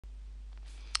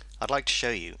I'd like to show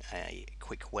you a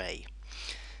quick way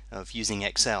of using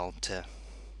Excel to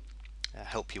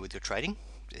help you with your trading.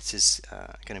 This is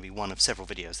going to be one of several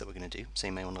videos that we're going to do, so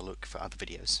you may want to look for other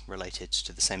videos related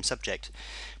to the same subject.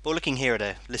 But we're looking here at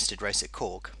a listed race at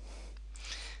Cork,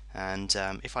 and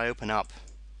if I open up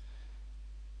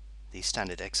the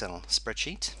standard Excel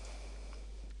spreadsheet,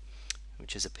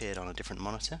 which has appeared on a different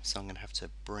monitor, so I'm going to have to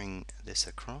bring this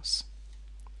across.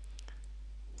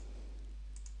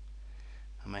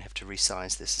 I may have to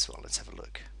resize this as well. Let's have a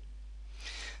look.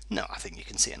 No, I think you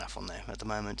can see enough on there at the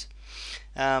moment.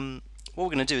 What we're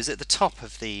going to do is at the top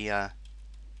of the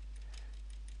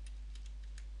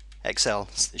Excel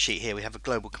sheet here we have a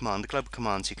global command. The global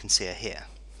commands you can see are here,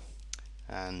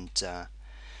 and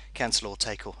cancel all,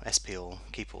 take all, SP all,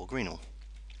 keep all, green all.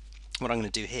 What I'm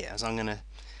going to do here is I'm going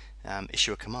to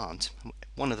issue a command.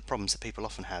 One of the problems that people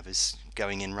often have is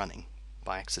going in running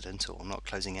by accident or not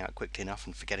closing out quickly enough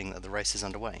and forgetting that the race is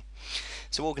underway.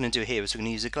 So what we're going to do here is we're going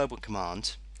to use a global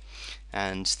command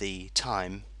and the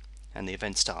time and the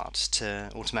event start to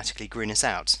automatically green us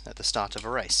out at the start of a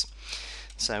race.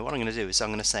 So what I'm going to do is I'm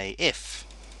going to say if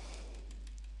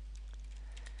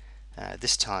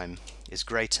this time is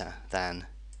greater than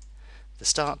the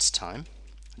start time,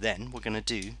 then we're going to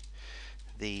do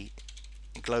the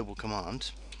global command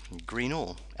green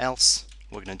all, else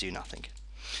we're going to do nothing.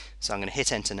 So I'm going to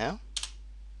hit enter now,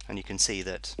 and you can see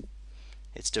that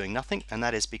it's doing nothing, and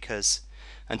that is because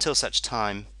until such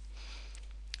time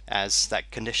as that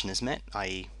condition is met,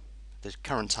 i.e. the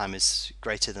current time is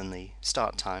greater than the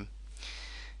start time,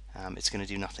 it's going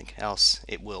to do nothing, else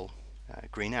it will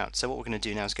green out. So what we're going to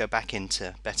do now is go back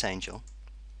into BetAngel,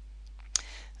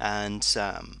 and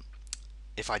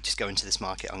if I just go into this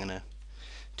market, I'm going to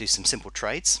do some simple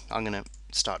trades. I'm going to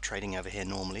start trading over here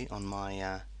normally on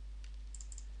my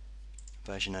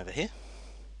version over here,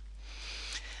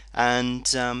 and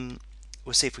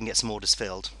we'll see if we can get some orders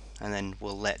filled, and then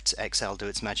we'll let Excel do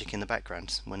its magic in the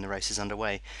background when the race is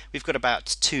underway. We've got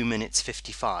about 2 minutes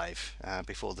 55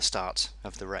 before the start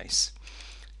of the race,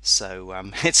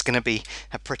 so it's going to be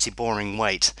a pretty boring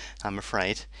wait, I'm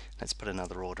afraid. Let's put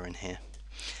another order in here,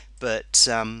 but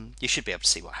you should be able to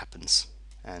see what happens,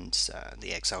 and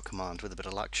the Excel command with a bit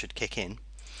of luck should kick in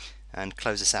and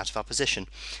close us out of our position.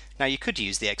 Now you could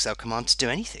use the Excel command to do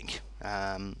anything.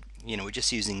 We're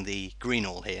just using the green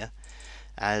all here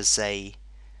as a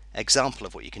example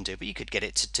of what you can do, but you could get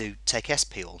it to do take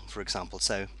SP all, for example.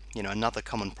 So another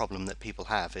common problem that people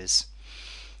have is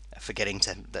forgetting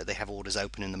that they have orders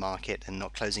open in the market and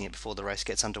not closing it before the race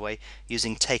gets underway.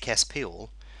 Using take SP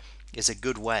all is a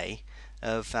good way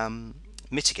of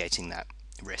mitigating that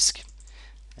risk.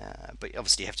 But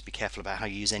obviously you have to be careful about how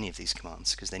you use any of these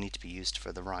commands, because they need to be used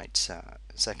for the right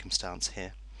circumstance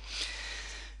here.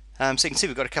 So you can see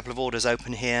we've got a couple of orders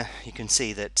open here. You can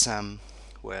see that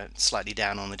we're slightly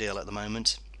down on the deal at the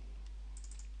moment.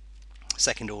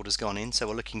 Second order's gone in, so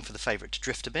we're looking for the favourite to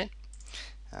drift a bit.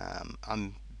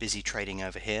 I'm busy trading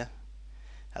over here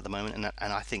at the moment,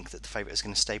 and I think that the favourite is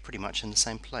going to stay pretty much in the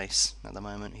same place at the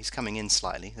moment. He's coming in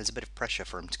slightly. There's a bit of pressure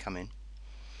for him to come in.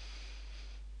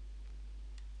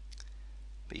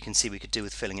 But you can see we could do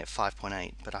with filling at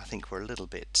 5.8, but I think we're a little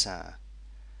bit,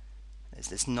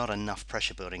 there's not enough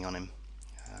pressure building on him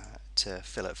to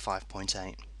fill at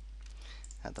 5.8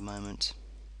 at the moment.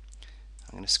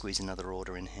 I'm going to squeeze another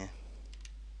order in here.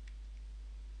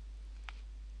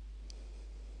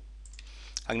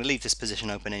 I'm going to leave this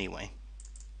position open anyway,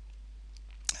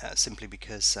 simply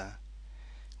because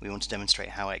we want to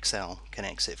demonstrate how Excel can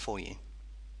exit for you.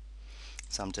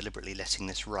 So I'm deliberately letting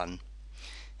this run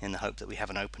in the hope that we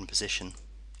have an open position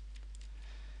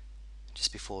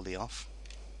just before the off.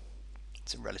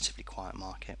 It's a relatively quiet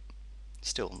market.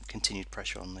 Still continued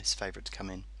pressure on this favourite to come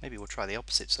in. Maybe we'll try the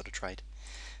opposite sort of trade.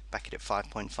 Back it at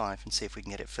 5.5 and see if we can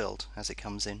get it filled as it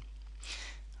comes in,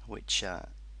 which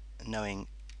knowing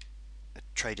a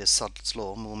trader's Sod's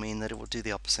law will mean that it will do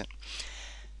the opposite.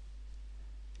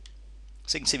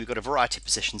 So you can see we've got a variety of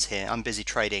positions here. I'm busy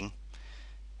trading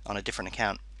on a different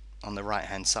account on the right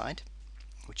hand side,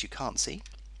 which you can't see,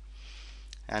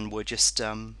 and we're just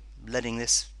letting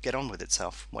this get on with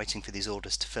itself, waiting for these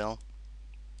orders to fill.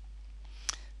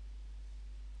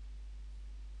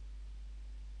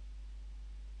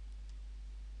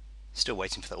 Still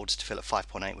waiting for the orders to fill at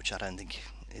 5.8, which I don't think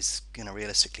is going to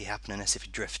realistically happen unless if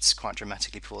it drifts quite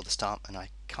dramatically before the start, and I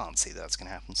can't see that that's going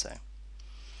to happen. So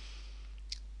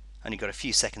only got a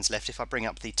few seconds left. If I bring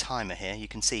up the timer here, you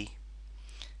can see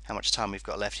how much time we've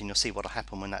got left, and you'll see what will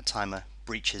happen when that timer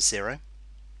breaches 0.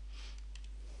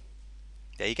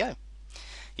 There you go.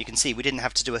 You can see we didn't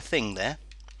have to do a thing there,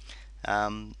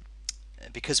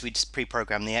 because we just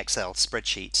pre-programmed the Excel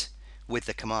spreadsheet with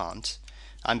the command.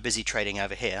 I'm busy trading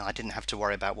over here. I didn't have to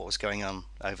worry about what was going on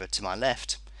over to my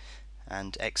left,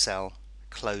 and Excel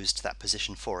closed that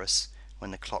position for us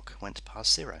when the clock went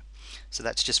past 0. So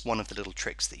that's just one of the little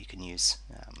tricks that you can use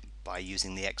by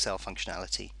using the Excel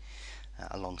functionality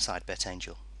alongside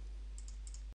BetAngel.